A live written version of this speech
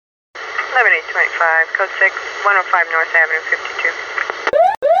11825, code 6, 105 North Avenue, 52.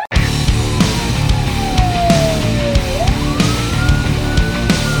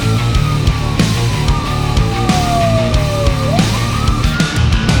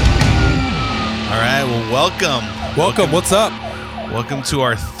 Welcome. What's up? Welcome to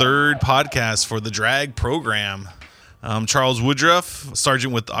our third podcast for the DRAGG program. I'm Charles Woodruff,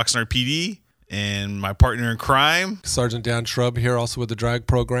 Sergeant with Oxnard PD, and my partner in crime, Sergeant Dan Shrub here, also with the DRAGG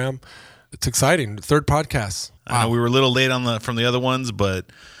program. It's exciting. Third podcast. Wow. I know we were a little late from the other ones, but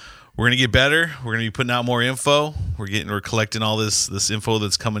we're gonna get better. We're gonna be putting out more info. We're collecting all this info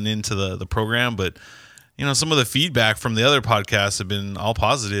that's coming into the program. But you know, some of the feedback from the other podcasts have been all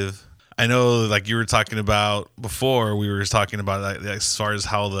positive. I know, like you were talking about before, we were talking about like, as far as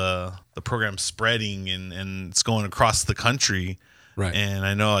how the program's spreading and it's going across the country. Right. And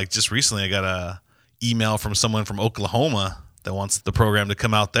I know, like, just recently I got a email from someone from Oklahoma that wants the program to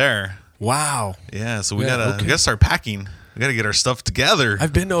come out there. Wow. Yeah, so we gotta start packing. We gotta get our stuff together.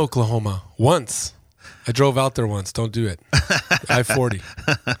 I've been to Oklahoma once. I drove out there once. Don't do it. I-40.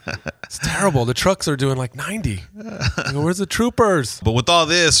 It's terrible. The trucks are doing like 90. I go, where's the troopers? But with all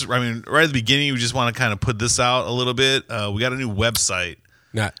this, I mean, right at the beginning, we just want to kind of put this out a little bit. We got a new website.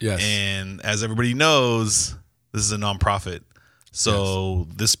 Yes. And as everybody knows, this is a nonprofit. So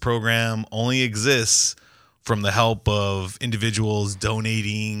This program only exists from the help of individuals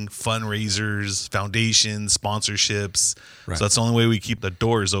donating, fundraisers, foundations, sponsorships. Right. So that's the only way we keep the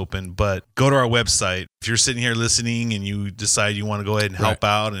doors open. But go to our website. If you're sitting here listening and you decide you want to go ahead and help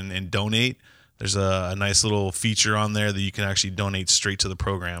out and donate, there's a nice little feature on there that you can actually donate straight to the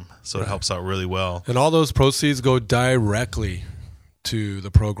program. So it helps out really well. And all those proceeds go directly to the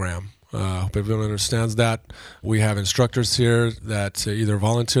program. Hope everyone understands that. We have instructors here that either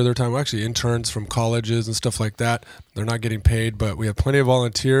volunteer their time, actually interns from colleges and stuff like that. They're not getting paid, but we have plenty of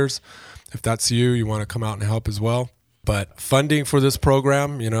volunteers. If that's you want to come out and help as well. But funding for this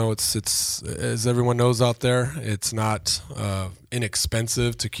program, you know, it's as everyone knows out there, it's not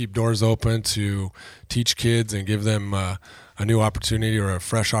inexpensive to keep doors open, to teach kids and give them a new opportunity or a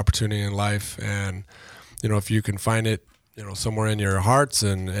fresh opportunity in life. And, you know, if you can find it, you know, somewhere in your hearts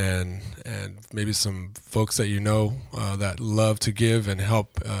and maybe some folks that you know that love to give and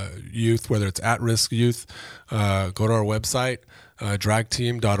help youth, whether it's at-risk youth, go to our website,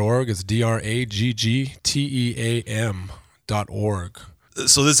 draggteam.org. It's DRAGGTEAM.org.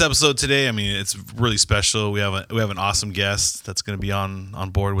 So this episode today, I mean, it's really special. We have an awesome guest that's going to be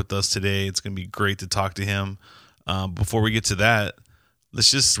on board with us today. It's going to be great to talk to him. Before we get to that,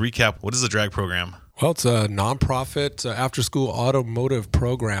 let's just recap. What is the DRAGG program? Well, it's a nonprofit after-school automotive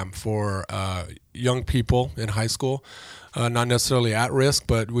program for young people in high school, not necessarily at risk,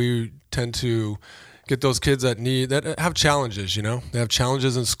 but we tend to get those kids that have challenges. You know, they have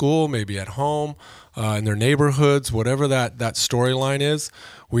challenges in school, maybe at home, in their neighborhoods, whatever that storyline is.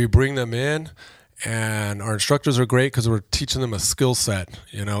 We bring them in, and our instructors are great because we're teaching them a skill set,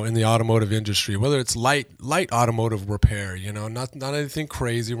 you know, in the automotive industry, whether it's light automotive repair, you know, not anything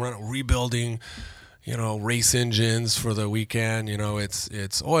crazy. We're not rebuilding, you know, race engines for the weekend. You know, it's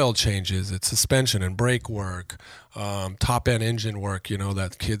oil changes, it's suspension and brake work, top end engine work, you know,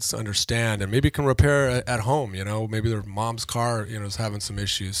 that kids understand and maybe can repair at home. You know, maybe their mom's car, you know, is having some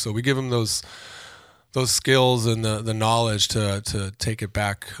issues. So we give them those skills and the knowledge to take it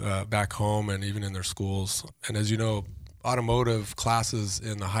back home and even in their schools. And as you know, automotive classes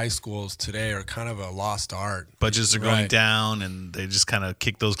in the high schools today are kind of a lost art. Budgets are going down, and they just kind of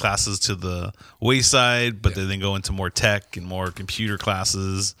kick those classes to the wayside, but they then go into more tech and more computer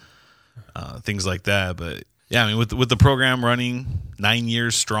classes, things like that. But yeah, I mean, with the program running 9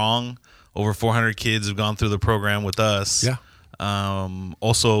 years strong, over 400 kids have gone through the program with us. Yeah.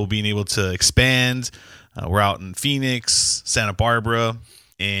 Also being able to expand. We're out in Phoenix, Santa Barbara,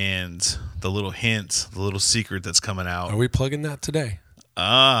 and the little secret that's coming out. Are we plugging that today?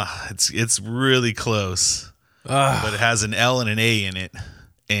 It's really close. But it has an L and an A in it.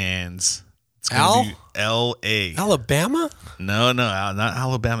 And it's going to be L-A. Alabama? No, not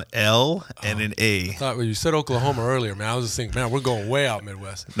Alabama. L and an A. I thought when you said Oklahoma earlier, man, I was just thinking, man, we're going way out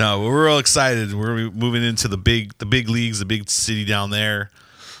Midwest. No, we're all excited. We're moving into the big leagues, the big city down there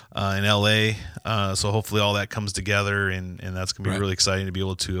in L.A. So hopefully all that comes together, and that's going to be really exciting to be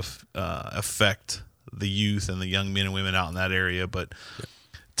able to affect the youth and the young men and women out in that area. But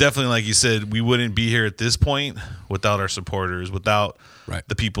definitely, like you said, we wouldn't be here at this point without our supporters, without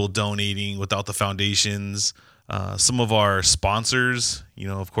the people donating, without the foundations. Some of our sponsors, you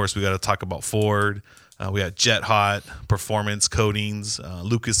know, of course, we got to talk about Ford. We got Jet Hot, Performance Coatings,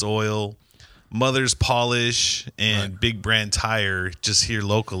 Lucas Oil, Mother's Polish, and Big Brand Tire just here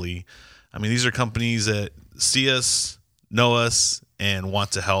locally. I mean, these are companies that see us, know us, and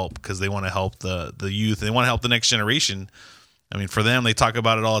want to help because they want to help the youth. They want to help the next generation. I mean, for them, they talk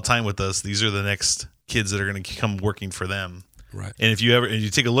about it all the time with us. These are the next kids that are going to come working for them. Right. And if you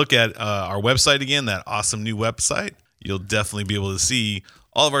take a look at our website again, that awesome new website, you'll definitely be able to see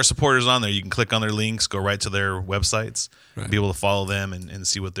all of our supporters on there. You can click on their links, go right to their websites, be able to follow them and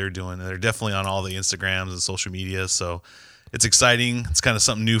see what they're doing. And they're definitely on all the Instagrams and social media. So it's exciting. It's kind of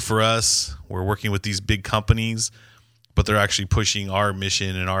something new for us. We're working with these big companies, but they're actually pushing our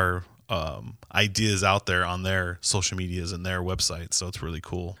mission and our ideas out there on their social medias and their websites. So it's really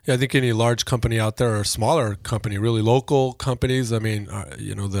cool. Yeah, I think any large company out there or smaller company, really local companies, I mean,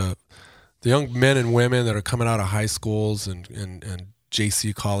 the young men and women that are coming out of high schools and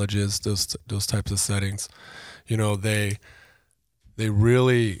JC colleges, those types of settings, they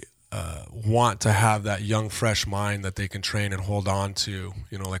really want to have that young, fresh mind that they can train and hold on to,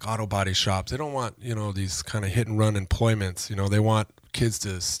 like auto body shops. They don't want, these kind of hit and run employments. They want kids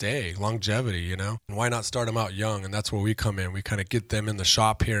to stay, longevity, and why not start them out young? And that's where we come in. We kind of get them in the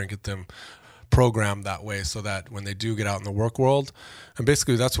shop here and get them programmed that way so that when they do get out in the work world, and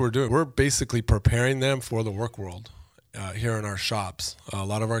basically that's what we're doing. We're basically preparing them for the work world here in our shops. A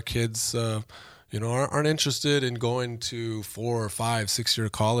lot of our kids, aren't interested in going to 4 or 5, 6-year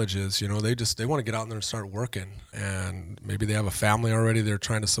colleges. They want to get out there and start working, and maybe they have a family already they're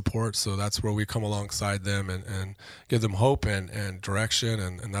trying to support. So that's where we come alongside them and give them hope and direction,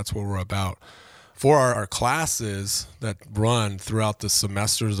 and that's what we're about. For our classes that run throughout the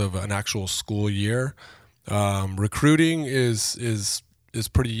semesters of an actual school year, recruiting is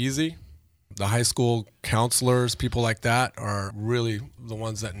pretty easy. The high school counselors, people like that, are really the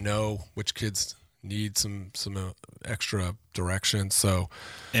ones that know which kids need some extra direction. So,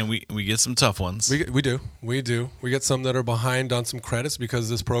 and we get some tough ones. We do. We get some that are behind on some credits because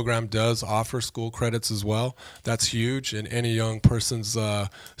this program does offer school credits as well. That's huge in any young person's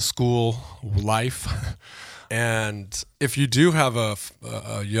school life. And if you do have a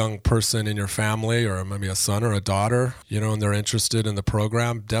young person in your family, or maybe a son or a daughter, and they're interested in the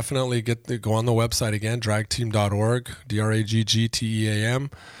program, definitely go on the website again, draggteam.org,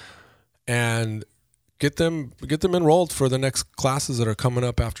 DRAGGTEAM, and get them enrolled for the next classes that are coming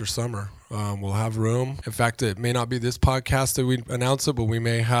up after summer. We'll have room. In fact, it may not be this podcast that we announce it, but we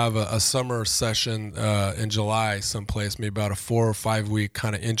may have a summer session in July someplace, maybe about a 4 or 5 week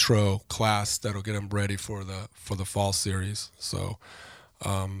kind of intro class that'll get them ready for the fall series. So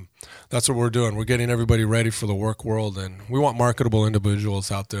that's what we're doing. We're getting everybody ready for the work world, and we want marketable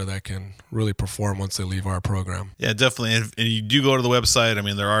individuals out there that can really perform once they leave our program. Yeah, definitely. And you do go to the website. I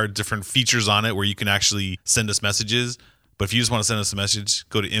mean, there are different features on it where you can actually send us messages. But if you just want to send us a message,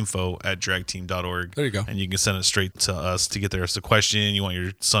 go to info@dragteam.org. There you go. And you can send it straight to us to get there. It's a question. You want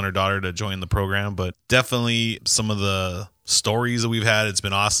your son or daughter to join the program. But definitely some of the stories that we've had, it's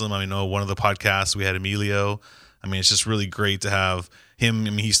been awesome. I mean, one of the podcasts, we had Emilio. I mean, it's just really great to have him.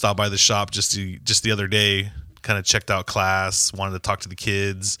 I mean, he stopped by the shop just the other day, kind of checked out class, wanted to talk to the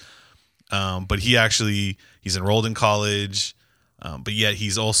kids. But he's enrolled in college, but yet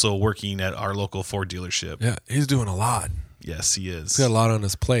he's also working at our local Ford dealership. Yeah, he's doing a lot. Yes, he is. He's got a lot on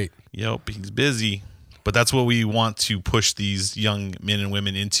his plate. Yep, he's busy. But that's what we want to push these young men and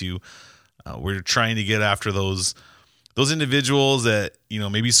women into. We're trying to get after those individuals that,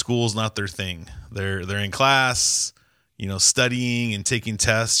 maybe school's not their thing. They're in class, studying and taking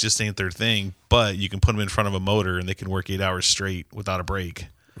tests just ain't their thing. But you can put them in front of a motor and they can work 8 hours straight without a break,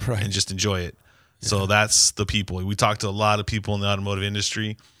 right, and just enjoy it. Yeah. So that's the people. We talked to a lot of people in the automotive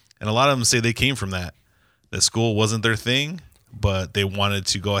industry, and a lot of them say they came from that school wasn't their thing, but they wanted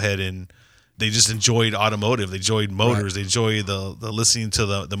to go ahead and they just enjoyed automotive. They enjoyed motors. Right. They enjoyed the listening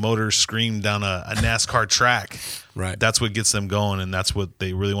to the motors scream down a NASCAR track. Right. That's what gets them going, and that's what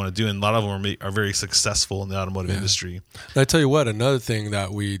they really want to do. And a lot of them are very successful in the automotive industry. And I tell you what, another thing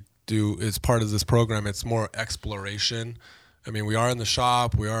that we do as part of this program, it's more exploration. I mean, we are in the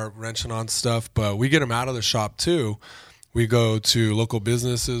shop, we are wrenching on stuff, but we get them out of the shop too. We go to local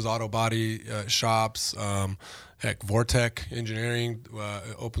businesses, auto body shops. Heck, Vortec Engineering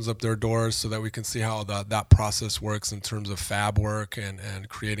opens up their doors so that we can see how that process works in terms of fab work and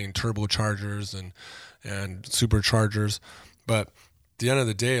creating turbochargers and superchargers. But at the end of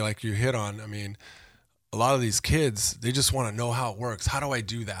the day, like you hit on, I mean, a lot of these kids, they just want to know how it works. How do I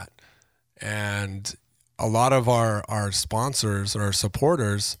do that? And a lot of our sponsors, our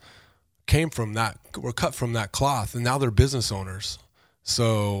supporters, were cut from that cloth, and now they're business owners.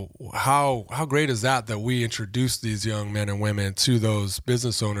 So how great is that we introduced these young men and women to those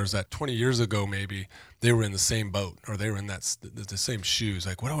business owners that 20 years ago maybe they were in the same boat, or they were in the same shoes.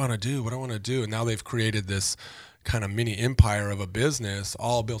 Like, what do I want to do? What do I want to do? And now they've created this kind of mini empire of a business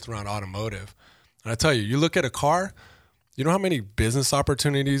all built around automotive. And I tell you, you look at a car, you know how many business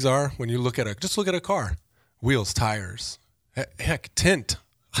opportunities are when you look at a car. Wheels, tires, heck, tint.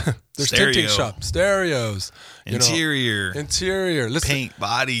 There's tinting shops, stereos, interior. Listen, paint,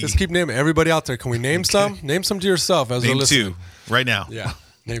 body. Let's keep naming everybody out there. Can we name some? Name some to yourself as name we're listening. 2 right now. Yeah,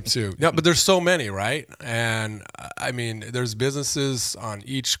 name 2. Yeah, but there's so many, right? And I mean, there's businesses on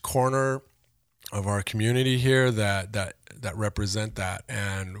each corner of our community here that represent that,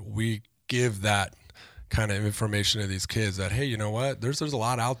 and we give that kind of information to these kids that, hey, you know what? There's a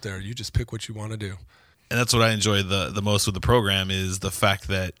lot out there. You just pick what you want to do. And that's what I enjoy the most with the program is the fact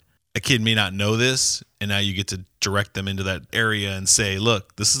that a kid may not know this, and now you get to direct them into that area and say,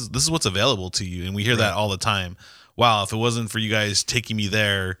 look, this is what's available to you. And we hear that all the time. Wow, if it wasn't for you guys taking me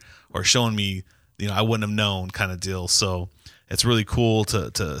there or showing me, I wouldn't have known, kind of deal. So it's really cool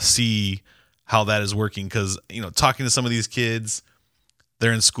to see how that is working, because, talking to some of these kids,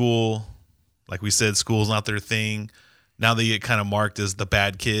 they're in school. Like we said, school's not their thing. Now they get kind of marked as the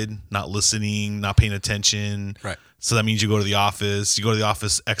bad kid, not listening, not paying attention. Right. So that means you go to the office. You go to the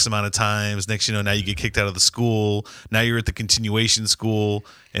office X amount of times. Next, now you get kicked out of the school. Now you're at the continuation school,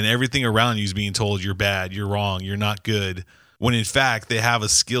 and everything around you is being told you're bad, you're wrong, you're not good. When in fact they have a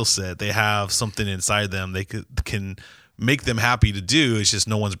skill set, they have something inside them they can make them happy to do. It's just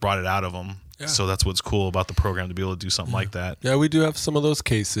no one's brought it out of them. Yeah. So that's what's cool about the program, to be able to do something like that. Yeah, we do have some of those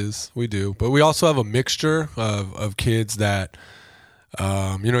cases. We do. But we also have a mixture of kids that,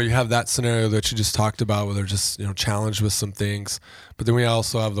 you have that scenario that you just talked about where they're just, challenged with some things. But then we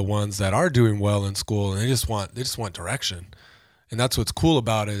also have the ones that are doing well in school, and they just want direction. And that's what's cool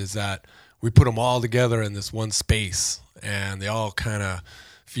about it, is that we put them all together in this one space, and they all kind of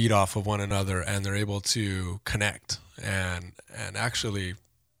feed off of one another, and they're able to connect and actually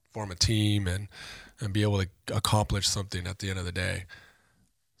form a team and be able to accomplish something at the end of the day.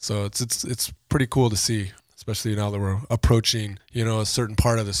 So it's pretty cool to see, especially now that we're approaching, a certain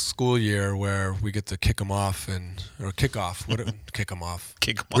part of the school year where we get to kick them off kick them off. Kick them off.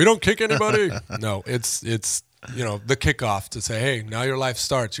 We don't kick anybody. No, it's the kickoff to say, hey, now your life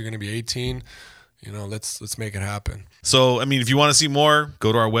starts. You're going to be 18. Let's make it happen. So, if you want to see more,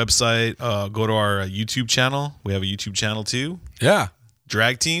 go to our website, go to our YouTube channel. We have a YouTube channel too. Yeah.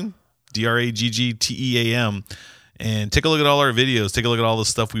 DRAGG Team, DRAGGTEAM, and take a look at all our videos. Take a look at all the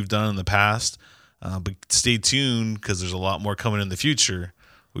stuff we've done in the past. But stay tuned, because there's a lot more coming in the future.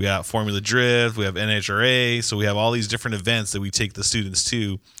 We got Formula Drift, we have NHRA, so we have all these different events that we take the students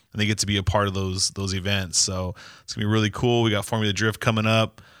to, and they get to be a part of those events. So it's gonna be really cool. We got Formula Drift coming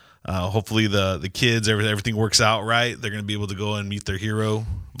up. Hopefully the kids, everything works out right. They're gonna be able to go and meet their hero,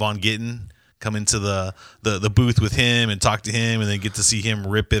 Von Gittin. Come into the booth with him and talk to him, and then get to see him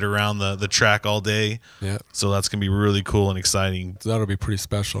rip it around the track all day. Yeah. So that's going to be really cool and exciting. That'll be pretty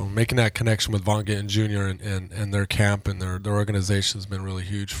special. Making that connection with Von Gittin Jr. and their camp and their organization has been really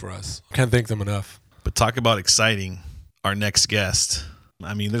huge for us. Can't thank them enough. But talk about exciting, our next guest.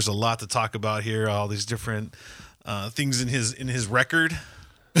 There's a lot to talk about here, all these different things in his record.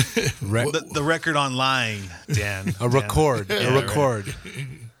 The record online, Dan. A record. Right.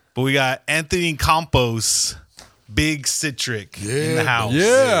 But we got Anthony Campos, Big Citric in the house.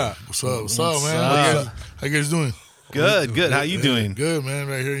 Yeah. What's up, man? How you guys doing? Good. How you doing? Good, man.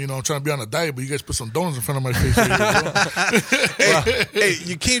 Right here, I'm trying to be on a diet, but you guys put some donuts in front of my face. Hey,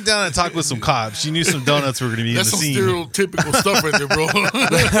 you came down and talked with some cops. You knew some donuts were going to be in the scene. That's some stereotypical stuff right there, bro.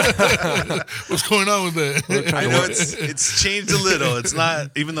 What's going on with that? I know it's changed a little. It's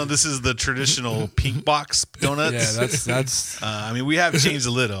not, even though this is the traditional pink box donuts. Yeah, that's. We have changed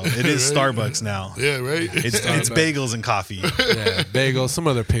a little. It is right? Starbucks now. Yeah, right. It's bagels and coffee. Yeah, bagels, some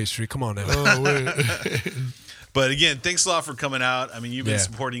other pastry. Come on now. Oh, wait. But again, thanks a lot for coming out. You've been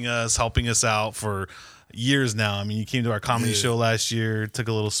supporting us, helping us out for years now. You came to our comedy show last year, took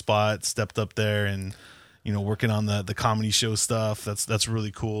a little spot, stepped up there, and working on the comedy show stuff. That's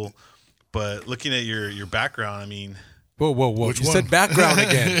really cool. But looking at your background, Whoa! Which you one? said background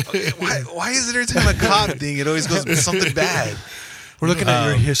again. Why is it every time a cop thing, it always goes something bad? We're looking at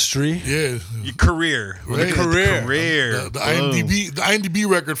your history. Yeah. Your career. Right. The career. The IMDb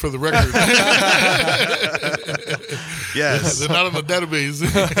record for the record. Yes. They're not on the database.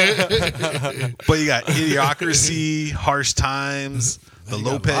 But you got Idiocracy, Harsh Times, the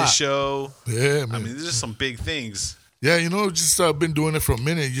Lopez show. Yeah, man. These are some big things. Yeah, just been doing it for a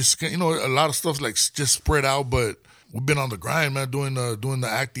minute. Just, a lot of stuff like just spread out, but we've been on the grind, man, doing the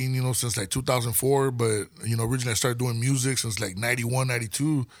acting, since like 2004. But originally I started doing music since like 91,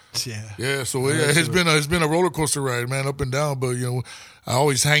 92. Yeah. So it's been a roller coaster ride, man, up and down. But I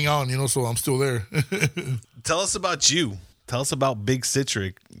always hang on, so I'm still there. Tell us about you. Tell us about Big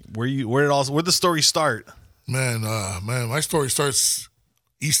Citric. Where'd the story start? Man, my story starts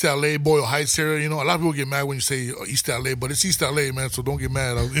East LA, Boyle Heights area. A lot of people get mad when you say East LA, but it's East LA, man, so don't get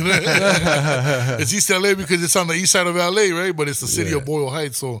mad. It's East LA because it's on the east side of LA, right? But it's the city of Boyle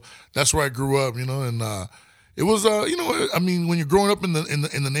Heights, so that's where I grew up, and it was, when you're growing up in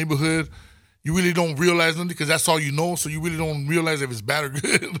the neighborhood, you really don't realize nothing because that's all you know, so you really don't realize if it's bad or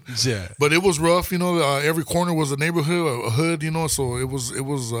good. Yeah. But it was rough, every corner was a neighborhood, a hood, so it was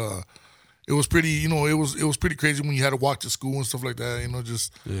pretty, it was pretty crazy when you had to walk to school and stuff like that,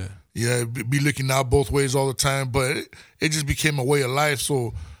 be looking out both ways all the time. But it just became a way of life.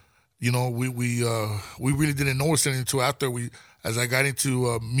 So, we really didn't notice it until after as I got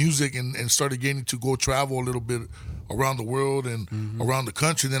into music and started getting to go travel a little bit around the world and around the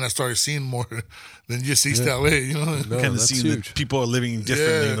country. Then I started seeing more than just East LA, kind of seeing that people are living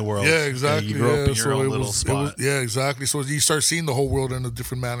differently in the world. Yeah, exactly. You grew up in your own little spot. Exactly. So you start seeing the whole world in a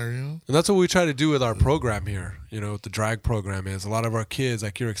different manner, And that's what we try to do with our program here. What the DRAGG program is. A lot of our kids,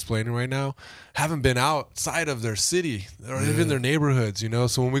 like you're explaining right now, haven't been outside of their city or even their neighborhoods,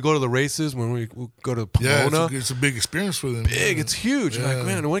 So when we go to the races, when we go to Pomona, it's a big experience for them. It's huge. Yeah. Like,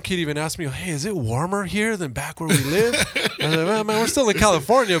 man, one kid even asked me, hey, is it warmer here than back where we live? I was like, man, we're still in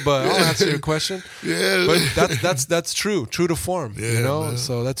California, but I'll answer your question. Yeah. But that's true to form, man.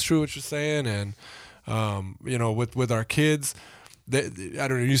 So that's true what you're saying. And, with our kids, I don't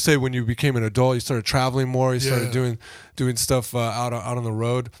know, you say when you became an adult, you started traveling more, you started doing stuff out on the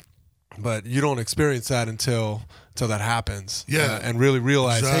road, but you don't experience that until that happens. And really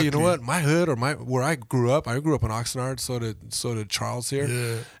realize, hey, you know what, my hood or where I grew up in Oxnard, so did Charles here.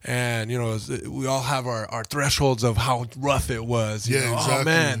 Yeah. And we all have our thresholds of how rough it was. Exactly. Oh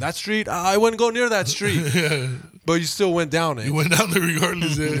man, that street, I wouldn't go near that street. But you still went down it. You went down there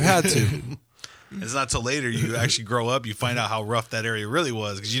regardless. You had to. It's not till later you actually grow up, you find out how rough that area really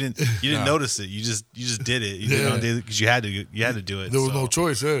was because you didn't notice it. You just did it. You did it because you had to do it. There was no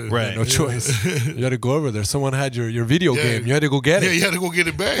choice, right? No choice. You had to go over there. Someone had your video game. You had to go get it. Yeah, you had to go get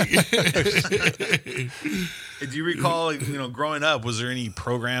it back. Do you recall, growing up, was there any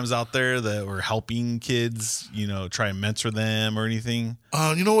programs out there that were helping kids, try and mentor them or anything?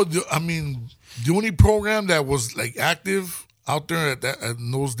 You know what? The only program that was like active out there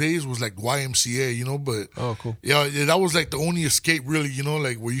in those days was like YMCA, but oh, cool. Yeah, that was like the only escape really,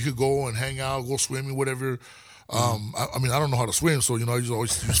 like where you could go and hang out, go swimming, whatever. I don't know how to swim, so I always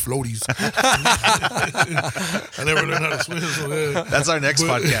use floaties. I never learned how to swim. So that's our next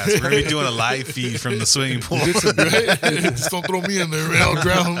podcast. We're gonna be doing a live feed from the swimming pool. Right? Just don't throw me in there, man. I'll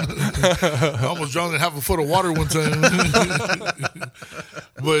drown. I almost drowned in half a foot of water one time.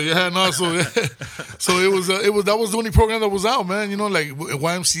 But so it was that was the only program that was out, man. Like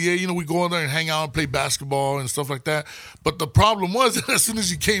YMCA, we go in there and hang out and play basketball and stuff like that. But the problem was that as soon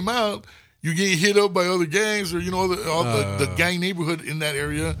as you came out, you getting hit up by other gangs or the gang neighborhood in that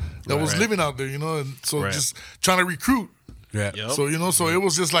area that was living out there, and so just trying to recruit. Yeah. Yep. So so it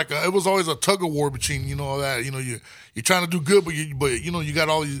was just like it was always a tug of war between all that. You're trying to do good, but you got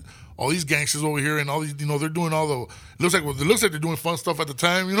all these gangsters over here and all these they're doing all the it looks like they're doing fun stuff at the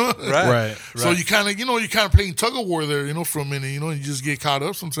time, Right. So you kind of playing tug of war there, for a minute, and you just get caught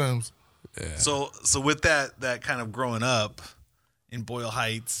up sometimes. Yeah. So with that kind of growing up in Boyle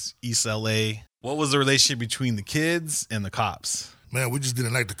Heights, East LA, what was the relationship between the kids and the cops? Man, we just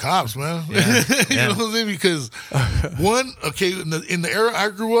didn't like the cops, man. Yeah. You know what I'm saying? Because in the era I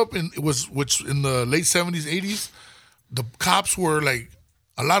grew up in, which in the late 70s, 80s, the cops were like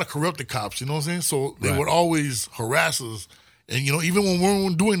a lot of corrupted cops, you know what I'm saying? So they would always harass us. And, even when we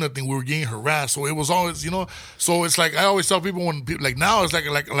weren't doing nothing, we were getting harassed. So it was always, so it's like I always tell people like now it's like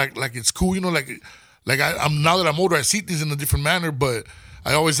it's cool, I'm now that I'm older, I see things in a different manner, but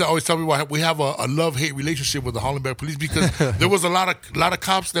I always tell people we have a love-hate relationship with the Hollenberg police because there was a lot of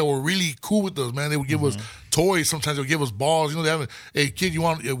cops that were really cool with us, man. They would give us toys. Sometimes they would give us balls. Hey kid,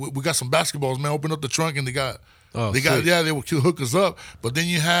 we got some basketballs, man. Open up the trunk and they would hook us up. But then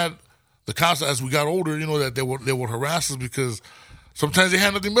you had the cops as we got older, that they would harass us because sometimes they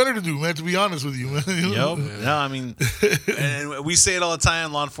had nothing better to do, man, to be honest with you, man. Yep. No, and we say it all the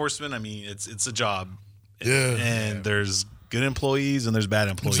time, law enforcement, it's a job. Yeah. And there's good employees and there's bad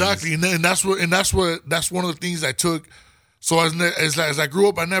employees. Exactly. And that's one of the things I took. So as I grew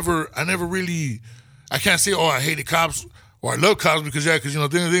up, I never really, I can't say, I hated cops Or I love cops because at the end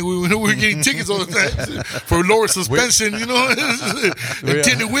of the day, we were getting tickets all the time for lower suspension, and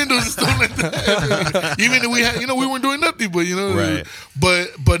tinted windows and stuff like that. Even if we had, we weren't doing nothing, but right.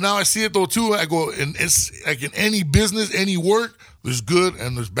 But now I see it though too. I go, and it's like in any business, any work, there's good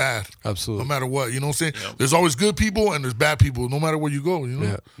and there's bad. Absolutely. No matter what, you know what I'm saying? Yep. There's always good people and there's bad people, no matter where you go,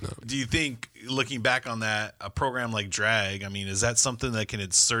 Yeah. No. Do you think, looking back on that, a program like DRAGG, I mean, is that something that can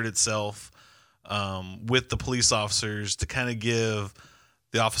insert itself with the police officers to kind of give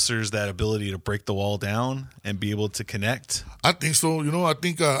the officers that ability to break the wall down and be able to connect? I think so. I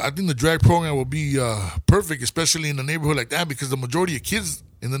think the DRAGG program will be perfect, especially in a neighborhood like that, because the majority of kids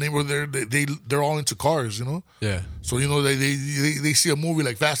in the neighborhood they're all into cars, Yeah. So they see a movie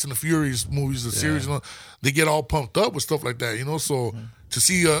like Fast and the Furious movies, the series, they get all pumped up with stuff like that, So to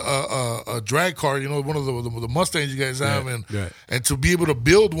see a drag car, one of the Mustangs you guys have, and to be able to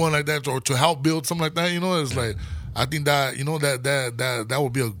build one like that, or to help build something like that, it's like, I think that that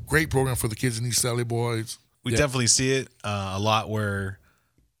would be a great program for the kids in East LA, boys. We definitely see it a lot where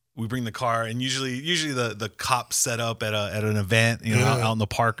we bring the car, and usually the cops set up at an event, out in the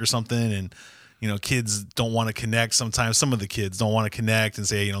park or something, and kids don't want to connect. Sometimes some of the kids don't want to connect and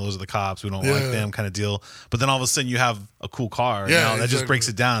say, those are the cops, we don't like them, kind of deal. But then all of a sudden you have a cool car. That just breaks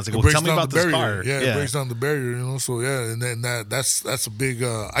it down. It's like, well, tell me about this car. Yeah, it breaks down the barrier. So and then that's a big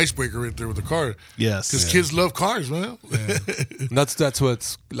icebreaker right there with the car. Yes, because kids love cars, man. Yeah. And that's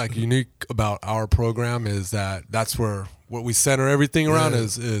what's like unique about our program, is that's where what we center everything around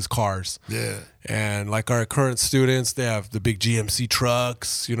is cars. Yeah. And like our current students, they have the big GMC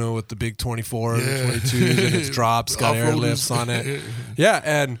trucks, with the big 24 and 22s, and it's drops, got air lifts on it.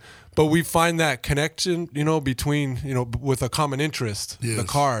 Yeah, but we find that connection, between, with a common interest, the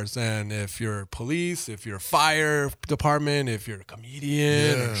cars. And if you're police, if you're fire department, if you're a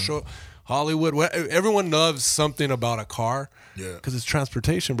comedian, or Hollywood, everyone loves something about a car. Yeah, because it's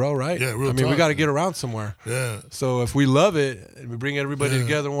transportation, bro, right? Yeah, real I mean, we got to get around somewhere. Yeah. So if we love it and we bring everybody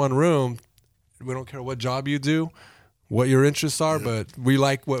together in one room, we don't care what job you do, what your interests are, but we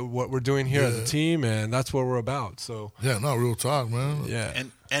like what we're doing here as a team, and that's what we're about. So real talk, man. Yeah,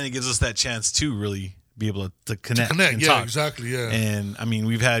 and it gives us that chance to really be able to connect. And yeah, talk. Exactly. Yeah, and I mean,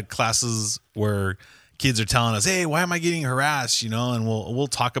 we've had classes where kids are telling us, "Hey, why am I getting harassed?" And we'll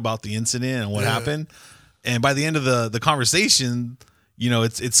talk about the incident and what happened. And by the end of the conversation,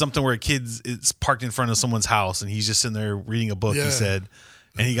 it's something where a kid's it's parked in front of someone's house, and he's just sitting there reading a book. He said,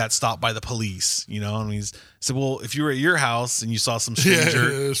 and he got stopped by the police. And he said, "Well, if you were at your house and you saw some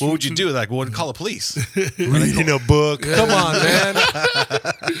stranger, what would you do?" Like, well, call the police. Reading a book. Come on, man.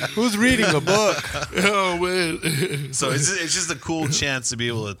 Who's reading a book? Oh man. So it's just a cool chance to be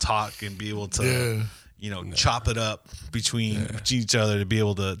able to talk and be able to. Chop it up between each other to be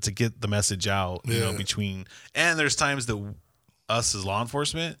able to get the message out, between. And there's times that us as law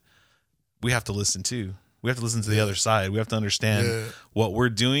enforcement, we have to listen too. We have to listen to the other side. We have to understand what we're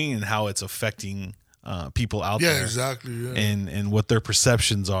doing and how it's affecting people out there. Yeah, exactly. Yeah. And what their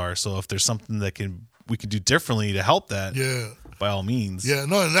perceptions are. So if there's something that we could do differently to help that, by all means. Yeah,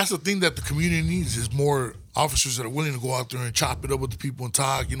 no, and that's the thing that the community needs is more officers that are willing to go out there and chop it up with the people and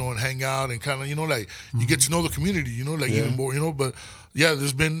talk, and hang out and kind of, you get to know the community, even more, but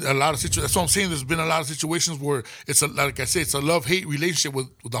there's been a lot of situations. That's what I'm saying. There's been a lot of situations where it's like I say, it's a love-hate relationship with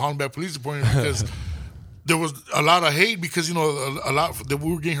the Hollenbeck Police Department, because there was a lot of hate because, a lot that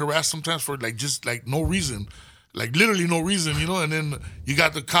we were getting harassed sometimes for just no reason, like literally no reason, and then you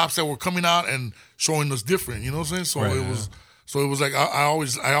got the cops that were coming out and showing us different, you know what I'm saying? So it was like I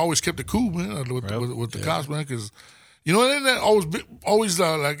always kept it cool, man, with the cops, man, because and that always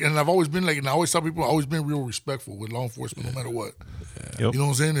and I've always been and I always tell people I've always been real respectful with law enforcement, no matter what. Yep. You know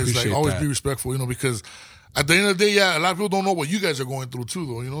what I'm saying? It's Appreciate always that. be respectful, because at the end of the day, a lot of people don't know what you guys are going through too,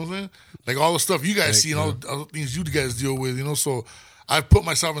 though. You know what I'm saying? Like all the stuff you guys see and all the things you guys deal with, So I've put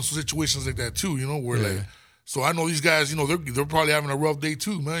myself in some situations like that too, where so I know these guys, they're probably having a rough day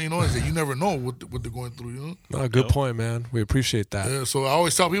too, man. You never know what they're going through, No, good point, man. We appreciate that. Yeah, so I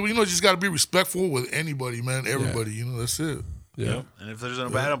always tell people, you just got to be respectful with anybody, man. Everybody, that's it. Yeah. And if there's a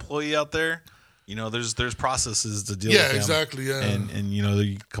bad employee out there, there's processes to deal with them. Yeah, exactly. Yeah. And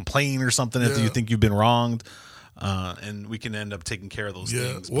you complain or something if you think you've been wronged, and we can end up taking care of those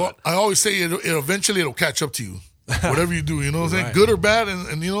things. Well, I always say eventually it'll catch up to you. Whatever you do, you know what I'm saying? Good or bad, and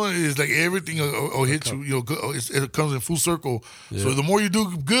it's like everything will hit you. It comes in full circle. Yeah. So the more you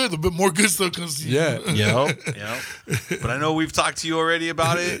do good, the bit more good stuff comes to you. Yeah. But I know we've talked to you already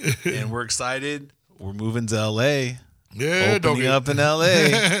about it, and we're excited. We're moving to LA Yeah, opening doggy. up in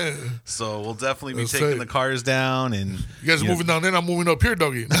LA. So we'll definitely be That's taking right. the cars down, and You guys are moving down there, I'm moving up here,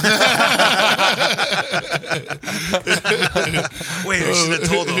 doggy. Wait, I should have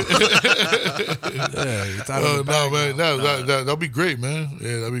told them. It's out of the No, bag man, now. that'll be great, man.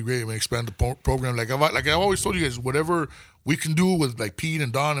 Yeah, that'll be great, man. Expand the program. Like I've always told you guys, whatever we can do with like Pete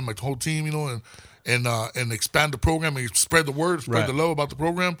and Don and my whole team, you know, and expand the program and spread the word, spread Right. the love about the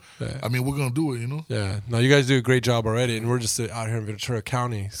program. Yeah. I mean, we're gonna do it, you know. Yeah, no, you guys do a great job already, and we're just out here in Ventura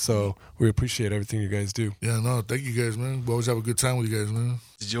County, so we appreciate everything you guys do. Yeah, no, thank you guys, man. We always have a good time with you guys, man.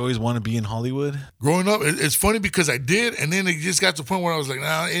 Did you always want to be in Hollywood? Growing up, it's funny because I did, and then it just got to the point where I was like,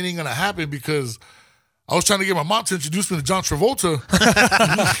 nah, it ain't gonna happen because I was trying to get my mom to introduce me to John Travolta.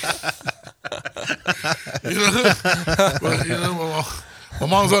 You know, but, you know, my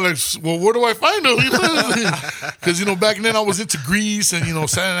mom's all like, well, where do I find him? Because, you know, back then I was into Grease and, you know,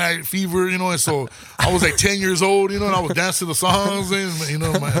 Saturday Night Fever, you know, and so I was like 10 years old, you know, and I would dance to the songs and, you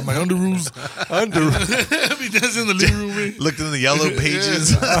know, my underoos. I'd be dancing in the living room. Man. Looked in the yellow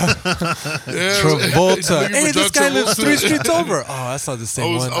pages. Travolta. Looking Hey, for this John guy lives Travolta. 3 streets over. Oh, that's not the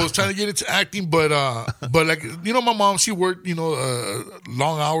same one. I was trying to get into acting, but like, you know, my mom, she worked, you know,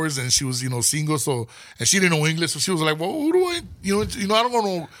 long hours and she was, you know, single, so, and she didn't know English, so she was like, well, who do I, you know, I don't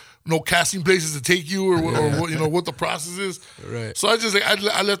know no casting places to take you or what, you know, what the process is. Right. So I just like,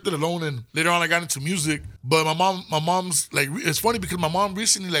 I left it alone, and later on I got into music. But my mom's like, it's funny because my mom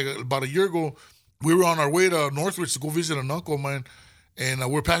recently, like about a year ago, we were on our way to Northridge to go visit an uncle of mine. And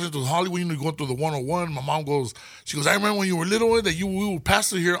we're passing through Hollywood, you know, going through the 101. My mom goes, I remember when you were little that we would pass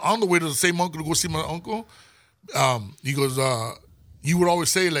through here on the way to the same uncle to go see my uncle. He goes, you would always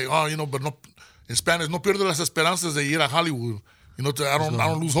say like, oh, you know, but no, in Spanish, no pierdo las esperanzas de ir a Hollywood. You know, I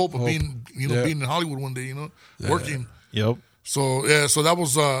don't lose hope of being, you know, being in Hollywood one day, you know, working. Yep. So yeah, so that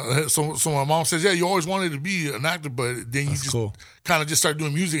was so my mom says, yeah, you always wanted to be an actor, but then you just kind of just start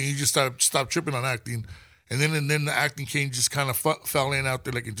doing music and you just stop tripping on acting. And then the acting came just kind of fell in out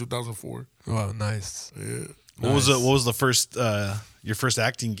there like in 2004. Oh, nice. Yeah. What was the first your first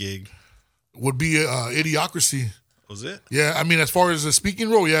acting gig? Would be Idiocracy. Was it? Yeah, I mean, as far as the speaking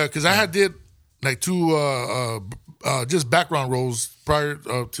role, yeah, because I did like 2 just background roles prior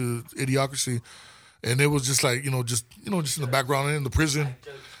to Idiocracy, and it was just like just in the background in the prison.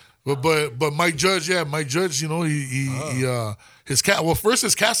 But Mike Judge, you know, his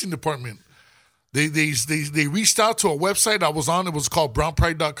casting department. They reached out to a website I was on. It was called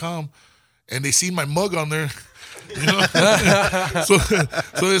brownpride.com, and they seen my mug on there. You know, so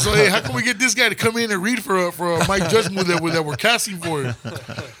they said, hey, how can we get this guy to come in and read for a Mike Judge movie that we're casting for?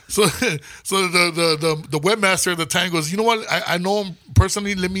 So the webmaster at the time goes, you know what? I know him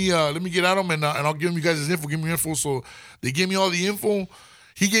personally. Let me get at him and I'll give him you guys his info. Give me info. So they gave me all the info.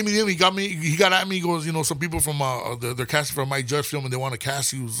 He gave me the info. He got at me. He goes, you know, some people from they're casting for a Mike Judge film and they want to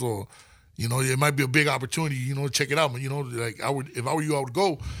cast you. So, you know, it might be a big opportunity. You know, check it out. You know, like if I were you, I would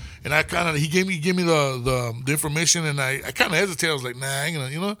go. And I kind of he gave me the information, and I kind of hesitated. I was like, nah, I ain't gonna,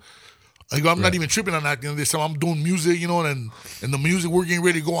 you know. I go, I'm not even tripping on acting. This time I'm doing music, you know, and the music we're getting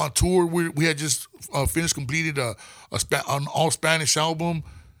ready to go on tour. We had just completed an all Spanish album,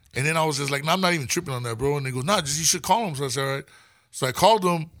 and then I was just like, nah, I'm not even tripping on that, bro. And they go, nah, just you should call him. So I said, all right. So I called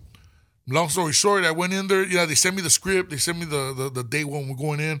him. Long story short, I went in there. Yeah, they sent me the script. They sent me the day when we're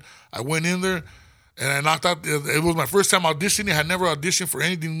going in. I went in there, and I knocked out. It was my first time auditioning. I had never auditioned for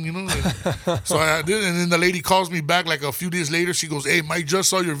anything, you know. So I did, and then the lady calls me back like a few days later. She goes, "Hey, Mike just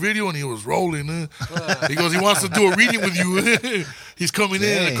saw your video, and he was rolling. He goes, he wants to do a reading with you. He's coming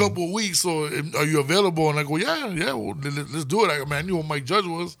in a couple of weeks. So are you available?" And I go, "Yeah, well, let's do it." I knew who Mike Judge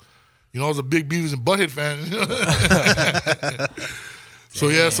was. You know, I was a big Beavis and Butthead fan. So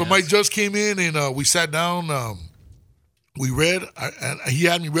so Mike Judge came in and we sat down. We read, and he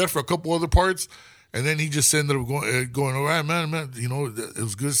had me read for a couple other parts, and then he just ended up going, all right, man, you know, it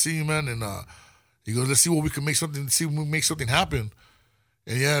was good seeing you, man. And he goes, let's see what we can make something happen.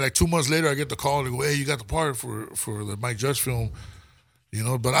 And yeah, like 2 months later, I get the call. They go, hey, you got the part for the Mike Judge film. You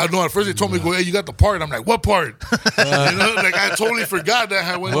know, but I know at first they told me, go, hey, you got the part. I'm like, what part? You know, like I totally forgot that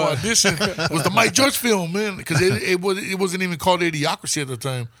I went to audition. It was the Mike Judge film, man, because it wasn't even called Idiocracy at the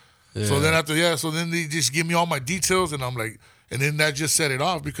time. Yeah. So then so then they just give me all my details, and I'm like, and then that just set it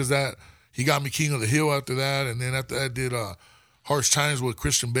off because he got me King of the Hill after that, and then after that I did Harsh Times with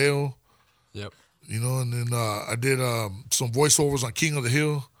Christian Bale. Yep. You know, and then I did some voiceovers on King of the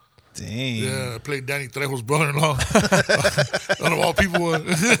Hill. Dang. Yeah, I played Danny Trejo's brother-in-law. Out of all people.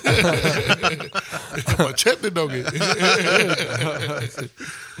 Machete doggy.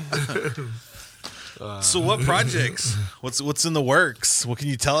 So what projects? What's in the works? What can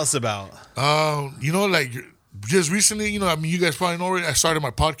you tell us about? You know, like just recently, you guys probably know already, I started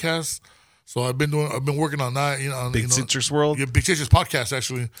my podcast. So I've been working on that. Big Citrus World? Yeah, Big Citrus Podcast,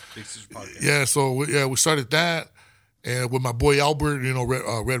 actually. Big Citrus Podcast. Yeah, so we started that. And with my boy Albert,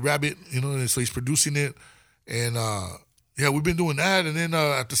 Red Rabbit, and so he's producing it. And, we've been doing that. And then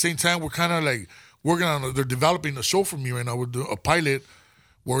at the same time, we're kind of like working on, they're developing a show for me right now. We're doing a pilot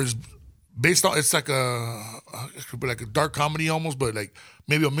where it's based on, it's like it could be like a dark comedy almost, but like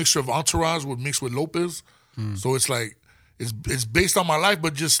maybe a mixture of Entourage mixed with Lopez. So it's like, it's based on my life,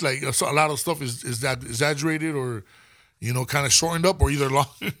 but just like a lot of stuff is that exaggerated or, kind of shortened up or either long.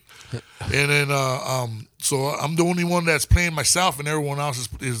 And then, so I'm the only one that's playing myself, and everyone else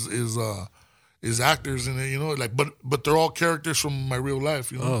is actors, and but they're all characters from my real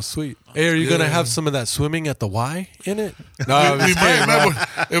life. Oh, sweet. Hey, are you gonna have some of that swimming at the Y in it? No, we might, man,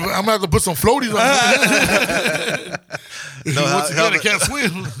 I'm gonna have to put some floaties on. Once again, I can't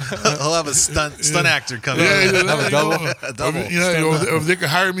swim. I'll have a stunt actor come in. Have a double. A double. If they could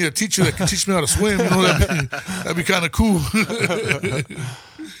hire me a teacher that can teach me how to swim, that'd be kind of cool.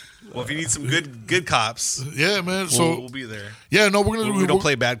 Well, if you need some good cops, yeah, man. So we'll be there. Yeah, no, we're gonna. We don't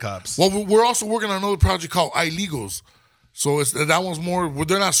play bad cops. Well, we're also working on another project called Illegals. So that one's more. Well,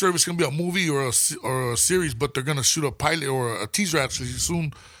 they're not sure if it's gonna be a movie or a series, but they're gonna shoot a pilot or a teaser actually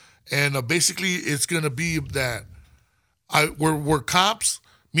soon. And basically, it's gonna be that we're cops.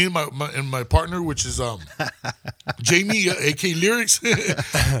 Me and my partner, which is Jamie, aka Lyrics,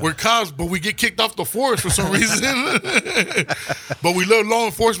 we're cops, but we get kicked off the force for some reason. But we love law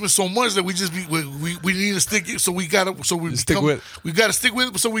enforcement so much that we need to stick it. So we gotta stick with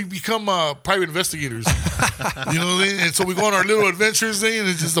it. So we become private investigators. You know what I mean? And so we go on our little adventures, and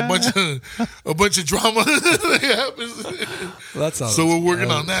it's just a bunch of drama that happens. That's so we're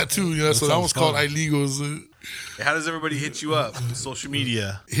working on that too. So that was called Illegals. How does everybody hit you up? Social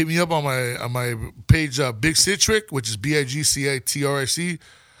media. Hit me up on my page, Big Citric, which is BIGCITRIC.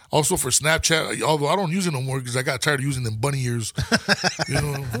 Also for Snapchat, although I don't use it no more because I got tired of using them bunny ears.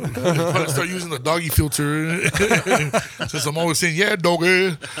 I'm gonna start using the doggy filter since I'm always saying, yeah,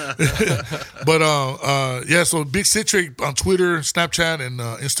 doggy. But so Big Citric on Twitter, Snapchat, and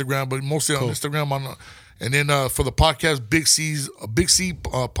Instagram, but mostly on Instagram. And then for the podcast, Big C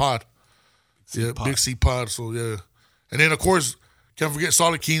Pod. Yeah, Big C Pod. So yeah, and then of course, can't forget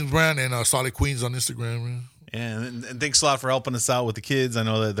Solid Kings brand and Solid Queens on Instagram. Man. Yeah, and thanks a lot for helping us out with the kids. I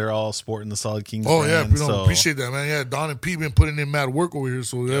know that they're all sporting the Solid Kings. Oh brand, yeah, appreciate that, man. Yeah, Don and Pete been putting in mad work over here.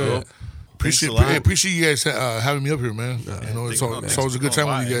 So yeah, appreciate you guys having me up here, man. It's always a good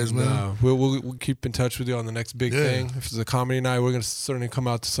time with you guys, man. We'll keep in touch with you on the next big thing. If it's a comedy night, we're gonna certainly come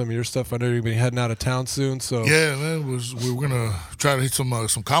out to some of your stuff. I know you're gonna be heading out of town soon, so yeah, man. We're gonna try to hit some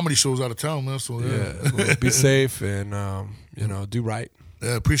comedy shows out of town, man. So well, be safe and do right.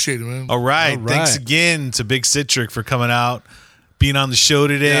 Yeah, appreciate it, man. All right. Thanks again to Big Citric for coming out, being on the show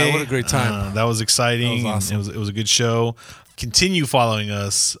today. Yeah, what a great time. That was exciting. That was awesome. It was a good show. Continue following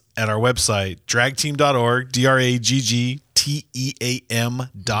us at our website, dragteam.org,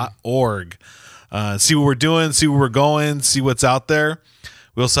 DRAGGTEAM.org. See what we're doing, see where we're going, see what's out there.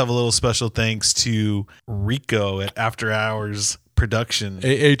 We also have a little special thanks to Rico at After Hours Production.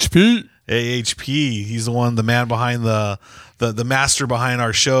 AHP. He's the man behind the master behind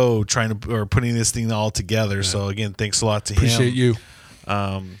our show, putting this thing all together. Yeah. So again, thanks a lot to him. Appreciate you.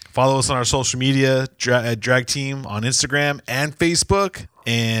 Follow us on our social media at Drag Team on Instagram and Facebook,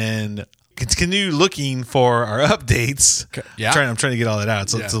 and continue looking for our updates. Yeah. I'm trying to get all that out.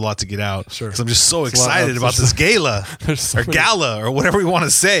 So it's a lot to get out. Sure. Because I'm just so excited about this gala gala or whatever we want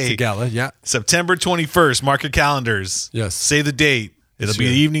to say. It's a gala, yeah. September 21st. Mark your calendars. Yes. Save the date. It'll be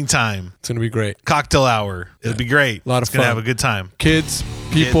evening time. It's going to be great. Cocktail hour. It'll be great. A lot of fun. Going to have a good time. Kids,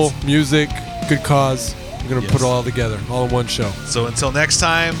 people, music, good cause. We're going to put it all together, all in one show. So until next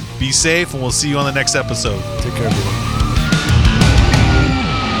time, be safe, and we'll see you on the next episode. Take care, everyone.